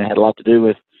 and it had a lot to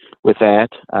do with that.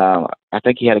 I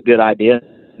think he had a good idea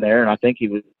there, and I think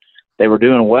they were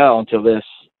doing well until this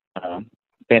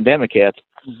pandemic hit.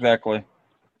 Exactly.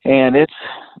 And it's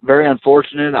very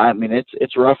unfortunate. I mean,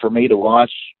 it's rough for me to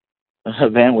watch an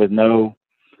event with no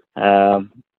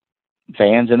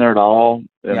fans in there at all.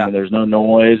 I mean, there's no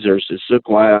noise. There's just so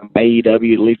quiet.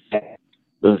 AEW, at least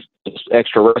the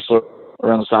extra wrestler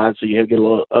around the side, so you get a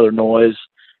little other noise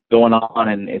going on,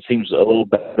 and it seems a little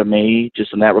better to me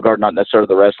just in that regard. Not necessarily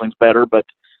the wrestling's better, but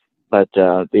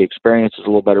the experience is a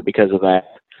little better because of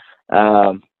that.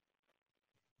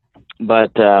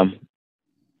 But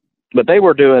they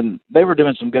were doing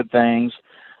some good things.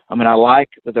 I mean, I like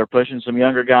that they're pushing some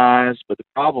younger guys, but the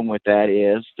problem with that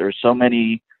is there's so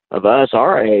many of us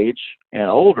our age and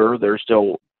older that are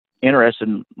still interested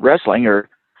in wrestling or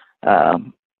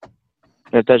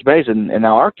at touch base, and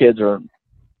now our kids are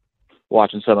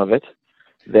watching some of it.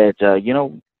 That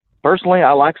personally,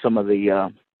 I like some of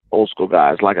the old school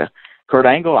guys, like a Kurt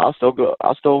Angle. I'll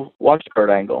still watch Kurt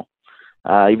Angle,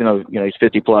 even though he's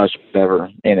 50 plus,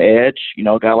 whatever. And Edge,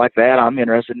 a guy like that, I'm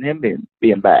interested in him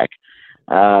being back.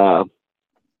 I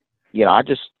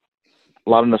just a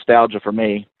lot of nostalgia for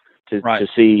me to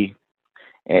see.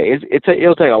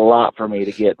 It'll take a lot for me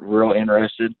to get real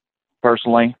interested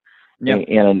personally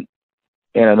in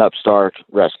an upstart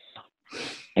wrestler.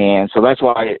 And so that's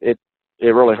why it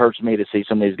really hurts me to see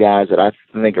some of these guys that I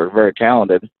think are very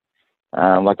talented,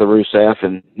 like the Rusev,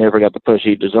 and never got the push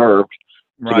he deserved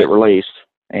to get released.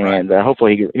 And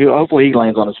hopefully he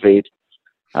lands on his feet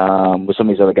with some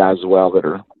of these other guys as well that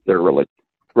are really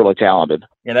really talented.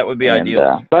 Yeah, that would be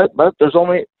ideal. But there's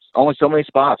only so many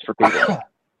spots for people,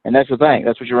 and that's the thing.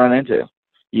 That's what you run into.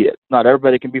 Not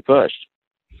everybody can be pushed,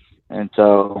 and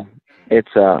so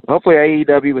it's hopefully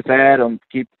AEW with that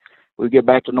we get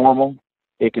back to normal.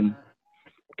 It can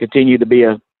continue to be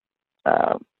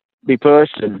be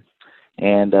pushed,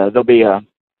 and there'll be a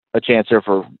chance there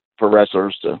for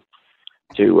wrestlers to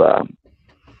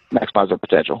maximize their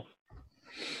potential.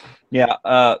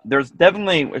 Yeah, there's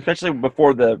definitely, especially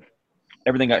before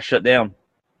everything got shut down,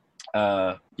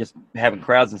 just having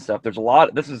crowds and stuff. There's a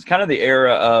lot. This is kind of the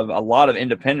era of a lot of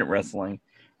independent wrestling.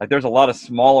 Like there's a lot of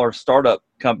smaller startup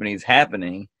companies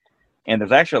happening, and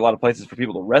there's actually a lot of places for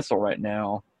people to wrestle right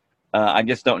now. I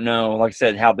just don't know, like I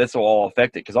said, how this will all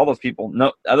affect it, because all those people,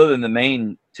 no, other than the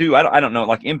main two, I don't know.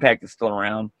 Like Impact is still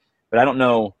around, but I don't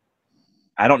know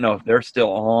if they're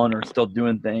still on or still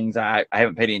doing things. I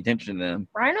haven't paid any attention to them.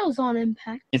 Rhino's on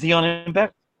Impact. Is he on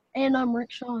Impact? And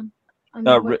Rick Swan.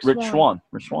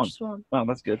 Rich Swan. Wow,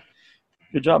 that's good.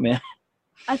 Good job, man.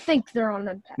 I think they're on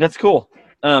Impact. That's cool.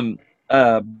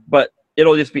 But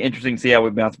it'll just be interesting to see how we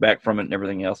bounce back from it and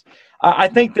everything else. I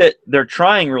think that they're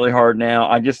trying really hard now.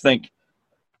 I just think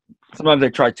sometimes they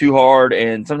try too hard,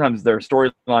 and sometimes their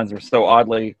storylines are so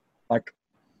oddly like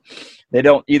they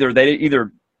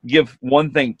either give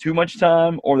one thing too much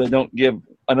time, or they don't give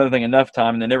another thing enough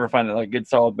time, and they never find a good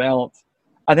solid balance.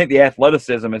 I think the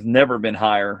athleticism has never been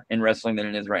higher in wrestling than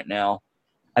it is right now.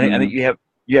 I think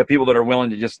you have people that are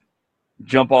willing to just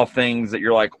jump off things that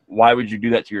you're like, why would you do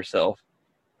that to yourself?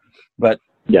 But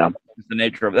it's the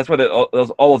nature of it. That's why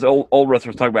all those old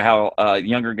wrestlers talk about how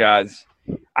younger guys,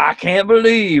 I can't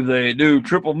believe they do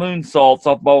triple moonsaults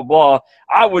off blah blah blah.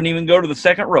 I wouldn't even go to the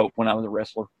second rope when I was a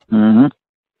wrestler. Mm-hmm.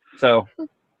 So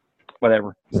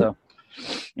whatever. So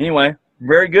anyway,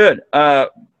 very good.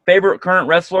 Favorite current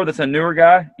wrestler that's a newer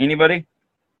guy? Anybody?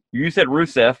 You said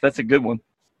Rusev. That's a good one.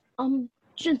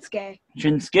 Shinsuke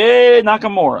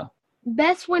Nakamura.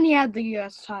 Best when he had the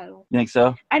U.S. title. You think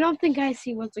so? I don't think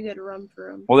IC was a good run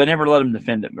for him. Well, they never let him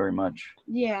defend it very much.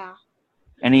 Yeah.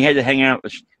 And he had to hang out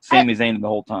with Sami Zayn the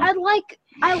whole time.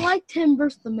 I liked him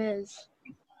versus The Miz.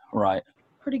 Right.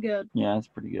 Pretty good. Yeah, that's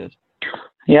pretty good.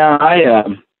 Yeah,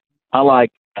 I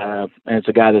like, and it's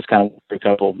a guy that's kind of for a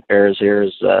couple eras here,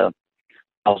 is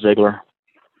Dolph Ziggler.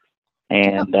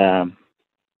 And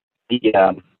like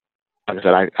I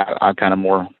said, I kind of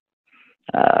more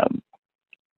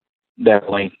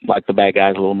definitely like the bad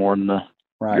guys a little more than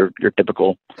your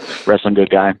typical wrestling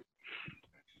good guy.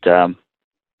 But,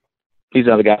 he's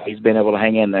another guy. He's been able to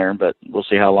hang in there, but we'll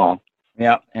see how long.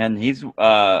 Yeah, and he's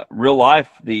real life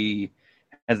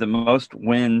has the most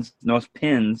wins, most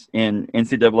pins in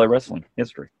NCAA wrestling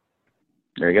history.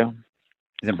 There you go.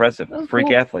 He's impressive. Oh, Freak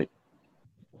cool. athlete.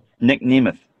 Nick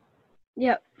Nemeth.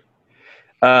 Yep.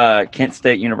 Kent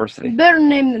State University. Better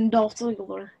name than Dolph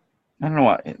Ziggler. I don't know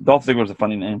why. Dolph Ziggler's a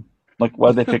funny name. Like,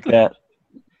 why did they pick that?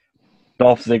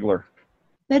 Dolph Ziggler.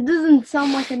 That doesn't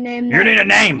sound like a name. You need a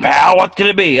name, pal. What could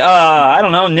it be? I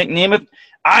don't know. Nick Nemeth.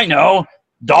 I know.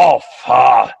 Dolph.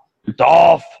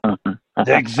 Dolph.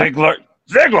 Zig Ziggler.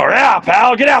 Ziggler, yeah,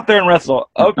 pal. Get out there and wrestle.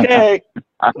 Okay.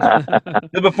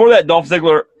 Before that, Dolph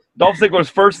Ziggler's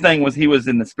first thing was he was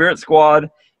in the Spirit Squad.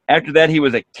 After that, he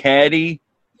was a caddy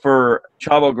for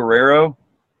Chavo Guerrero.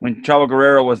 When Chavo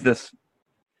Guerrero was this,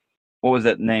 what was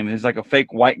that name? He was like a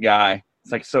fake white guy.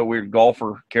 It's like so weird.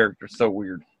 Golfer character. So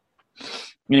weird.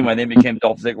 Anyway, then became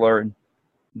Dolph Ziggler and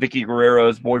Vicky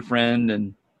Guerrero's boyfriend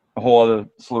and a whole other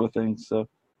slew of things. So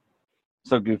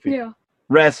goofy. Yeah.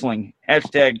 Wrestling.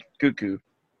 Hashtag cuckoo.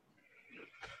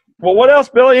 Well, what else,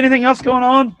 Billy? Anything else going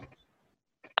on?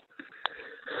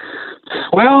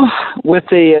 Well, with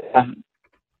the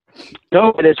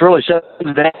COVID, it's really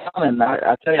shutting down, and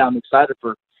I tell you, I'm excited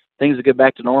for things to get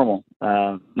back to normal.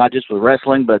 Not just with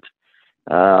wrestling, but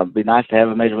it'd be nice to have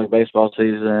a Major League Baseball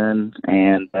season,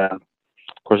 and of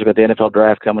course, we've got the NFL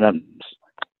draft coming up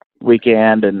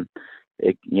weekend, and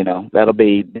that'll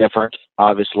be different,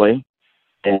 obviously,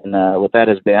 than what that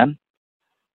has been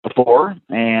before,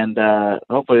 and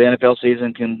hopefully the NFL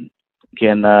season can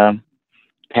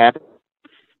happen,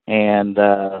 and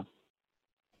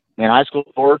high school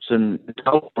sports and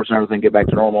college sports and everything get back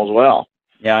to normal as well.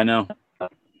 Yeah, I know.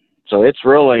 So it's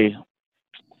really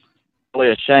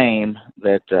a shame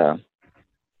that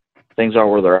things are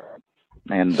where they're at,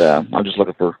 and I'm just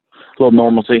looking for a little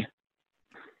normalcy.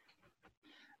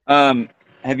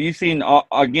 Have you seen,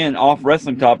 again, off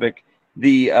wrestling topic,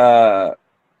 the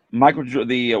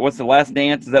what's the Last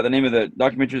Dance? Is that the name of the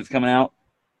documentary that's coming out?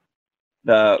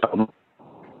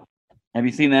 Have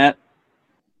you seen that?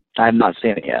 I have not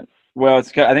seen it yet. Well, I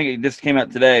think it just came out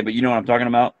today, but you know what I'm talking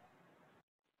about.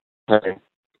 Okay.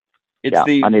 It's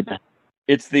I need to.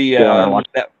 It's the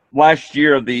that last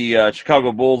year of the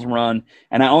Chicago Bulls run,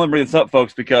 and I only bring this up,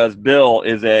 folks, because Bill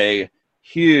is a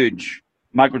huge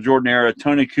Michael Jordan era,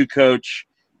 Tony Kukoc,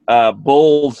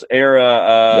 Bulls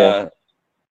era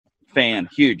fan.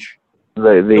 Huge.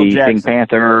 The Pink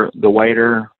Panther, the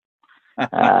waiter,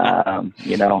 the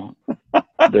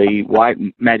white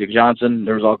Magic Johnson.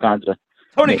 There's all kinds of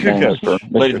Tony Kukoc,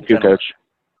 ladies and gentlemen.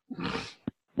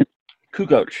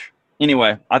 Kukoc.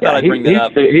 Anyway, I thought I'd bring that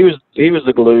up. He was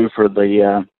the glue for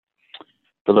the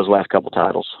for those last couple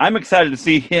titles. I'm excited to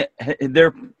see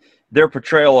their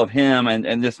portrayal of him,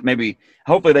 and just maybe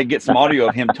hopefully they get some audio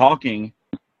of him talking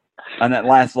on that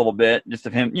last little bit, just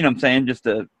of him. You know what I'm saying? Just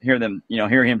to hear them,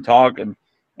 hear him talk and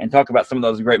talk about some of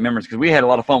those great memories, because we had a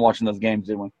lot of fun watching those games,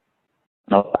 didn't we?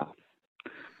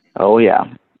 Oh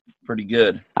yeah. Pretty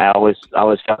good. I always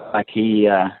felt like he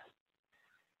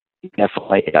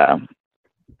definitely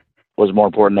was more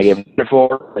important than they gave him credit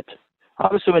for. But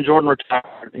obviously, when Jordan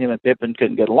retired, him and Pippen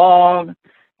couldn't get along,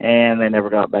 and they never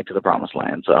got back to the promised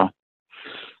land. So,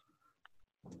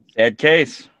 sad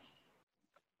case.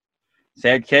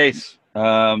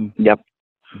 Yep.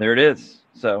 There it is.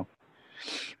 So,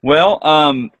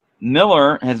 well,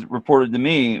 Miller has reported to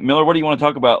me. Miller, what do you want to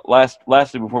talk about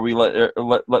lastly before we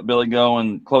let Billy go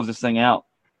and close this thing out?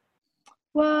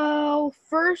 Well,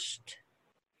 first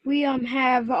we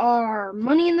have our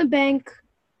Money in the Bank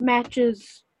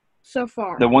matches so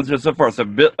far. The ones that are so far. So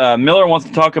Miller wants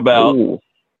to talk about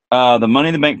the Money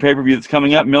in the Bank pay-per-view that's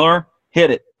coming up. Miller,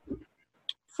 hit it.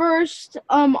 First,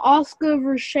 Asuka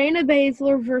versus Shayna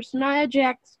Baszler versus Nia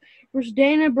Jax versus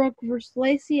Dana Brooke versus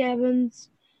Lacey Evans,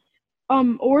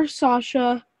 or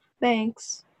Sasha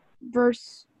Banks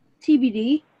versus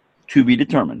TBD. To be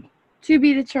determined.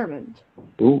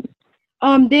 Ooh.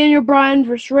 Daniel Bryan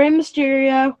versus Rey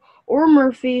Mysterio or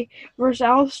Murphy versus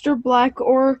Aleister Black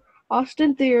or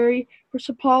Austin Theory versus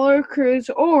Apollo Crews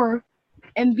or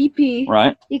MVP.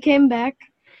 Right. He came back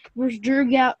versus Drew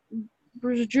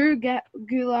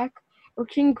Gulak or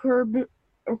King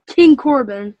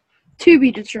Corbin to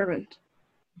be determined.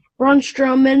 Braun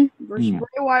Strowman versus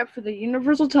Bray Wyatt for the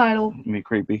Universal title. Me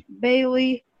creepy.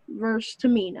 Bayley versus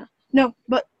Tamina. No,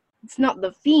 but it's not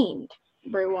the Fiend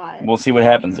Bray Wyatt. We'll see what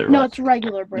happens there. No, right? It's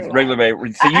regular Bray Wyatt. Regular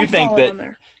Bray. So you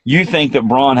think that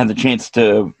Braun has a chance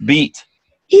to beat?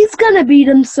 He's gonna beat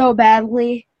him so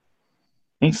badly.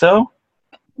 Think so?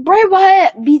 Bray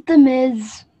Wyatt beat The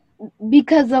Miz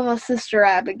because of a Sister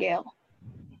Abigail.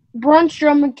 Braun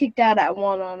Strowman kicked out at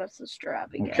 1 on a Sister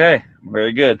Abigail. Okay,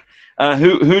 very good.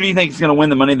 Who do you think is going to win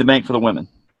the Money in the Bank for the women?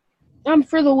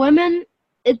 For the women,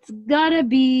 it's gotta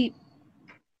be.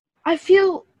 I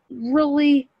feel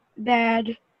really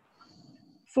bad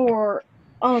for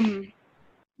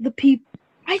the people.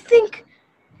 I think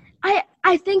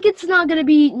it's not gonna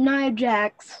be Nia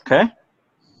Jax. Okay.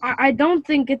 I don't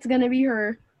think it's gonna be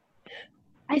her.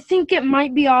 I think it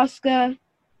might be Asuka.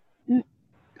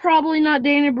 Probably not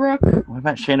Dana Brooke. What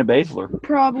about Shayna Baszler?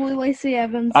 Probably Lacey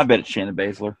Evans. I bet it's Shayna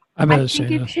Baszler. I bet I it's think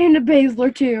Shayna. it's Shayna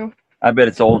Baszler too. I bet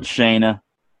it's old Shayna.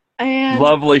 And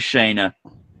Lovely Shayna.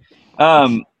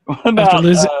 What about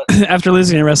After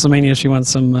losing at WrestleMania, she wants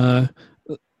some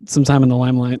time in the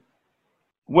limelight.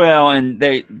 well, and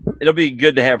it'll be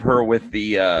good to have her with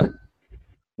the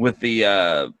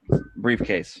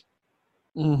briefcase.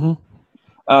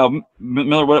 Mm-hmm.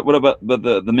 Miller, what about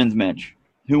the men's match?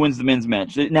 Who wins the men's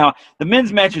match? Now, the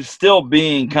men's match is still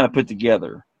being kind of put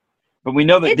together, but we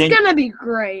know that it's gonna be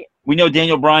great. we know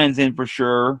Daniel Bryan's in for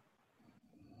sure,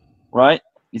 right?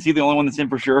 Is he the only one that's in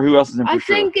for sure? Who else is in for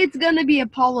sure? I think it's gonna be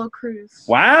Apollo Crews.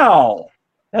 Wow,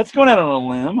 that's going out on a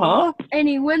limb, huh? And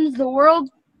he wins the world.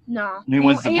 No, He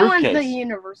wins the he wins briefcase. the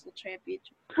Universal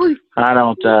Championship. Well, I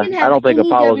don't think any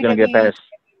Apollo's going to get past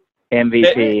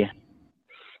MVP.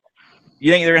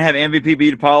 You think they're going to have MVP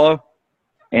beat Apollo?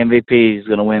 MVP is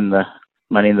going to win the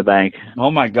Money in the Bank.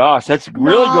 Oh my gosh, that's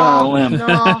really going on a limb.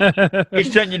 No.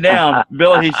 He's shutting you down,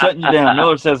 Billy. He's shutting you down.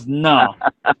 Miller says no.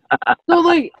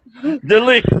 Delete.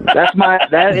 Delete.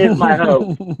 That is my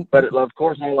hope. But of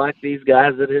course, I like these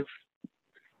guys that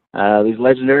have these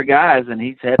legendary guys, and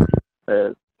he's had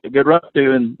a good run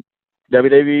to in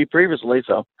WWE previously.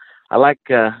 So I like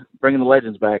bringing the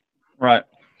legends back. Right.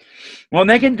 Well, and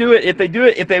they can do it if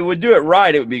they would do it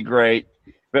right. It would be great.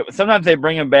 But sometimes they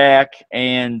bring them back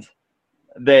and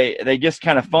they just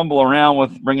kind of fumble around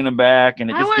with bringing them back, and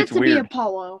it just gets weird. I want it to be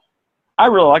Apollo. I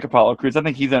really like Apollo Crews. I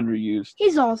think he's underused.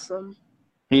 He's awesome.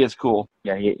 He is cool.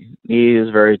 Yeah, he is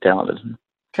very talented.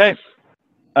 Okay.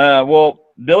 Well,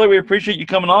 Billy, we appreciate you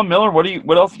coming on. Miller, what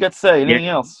else you got to say? Anything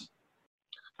else?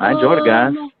 I enjoyed it,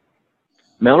 guys.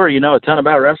 Miller, you know a ton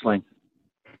about wrestling.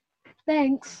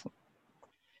 Thanks.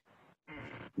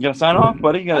 You got to sign off,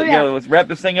 buddy? Yeah. Let's wrap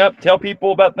this thing up. Tell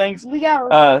people about things. We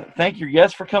got. Thank your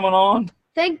guests for coming on.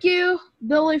 Thank you,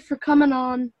 Billy, for coming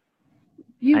on.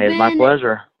 It's my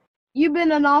pleasure. You've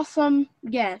been an awesome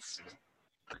guest.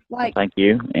 Thank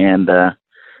you, and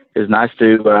it's nice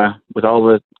to with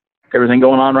everything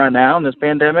going on right now in this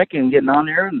pandemic, and getting on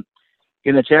here and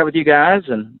getting to chat with you guys,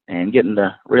 and getting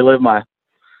to relive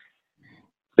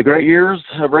the great years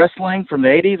of wrestling from the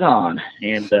 80s on,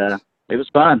 and it was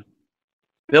fun.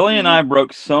 Billy and I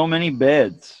broke so many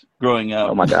beds growing up.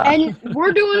 Oh my God! And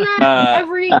we're doing that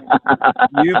every.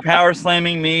 You power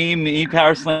slamming me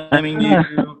power slamming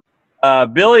you.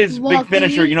 Billy's big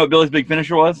finisher. You know what Billy's big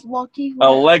finisher was? Lucky.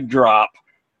 A leg drop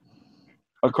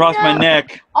across my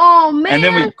neck. Oh man! And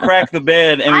then we'd crack the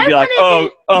bed and we'd be like,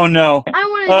 oh no.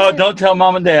 Don't tell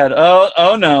mom and dad.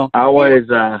 Oh no. I always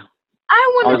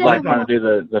like trying to do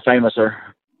the famouser.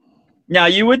 Now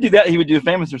you would do that. He would do the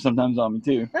famouser sometimes on me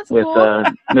too. That's with cool.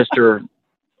 Mr.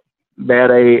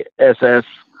 Bad ASS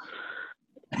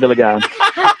Billy Gunn.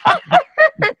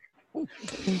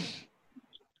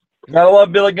 Gotta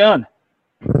love Billy Gunn.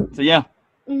 So yeah.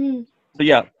 Mm-hmm. So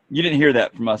yeah, you didn't hear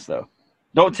that from us though.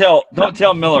 Don't tell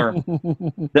Miller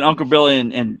that Uncle Billy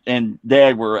and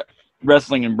Dad were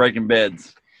wrestling and breaking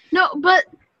beds. No, but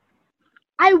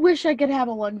I wish I could have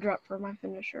a leg drop for my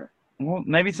finisher. Well,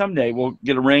 maybe someday we'll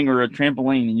get a ring or a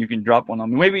trampoline and you can drop one on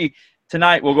me. Maybe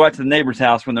tonight we'll go out to the neighbor's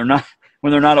house when they're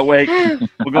not awake.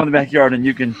 We'll go in the backyard and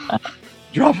you can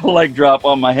drop a leg drop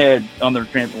on my head on their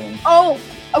trampoline. Oh,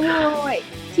 wait.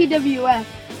 TWF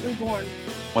reborn.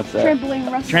 What's that?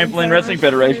 Trampoline Wrestling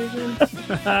Federation.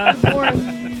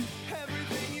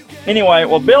 Anyway,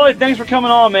 well, Billy, thanks for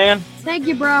coming on, man. Thank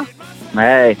you, bro.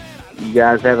 Hey, you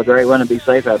guys have a great one and be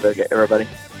safe out there, everybody.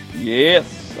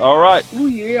 Yes. All right. Oh,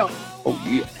 yeah. Oh,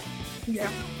 yeah. Yeah.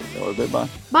 Bye.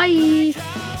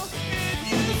 Bye.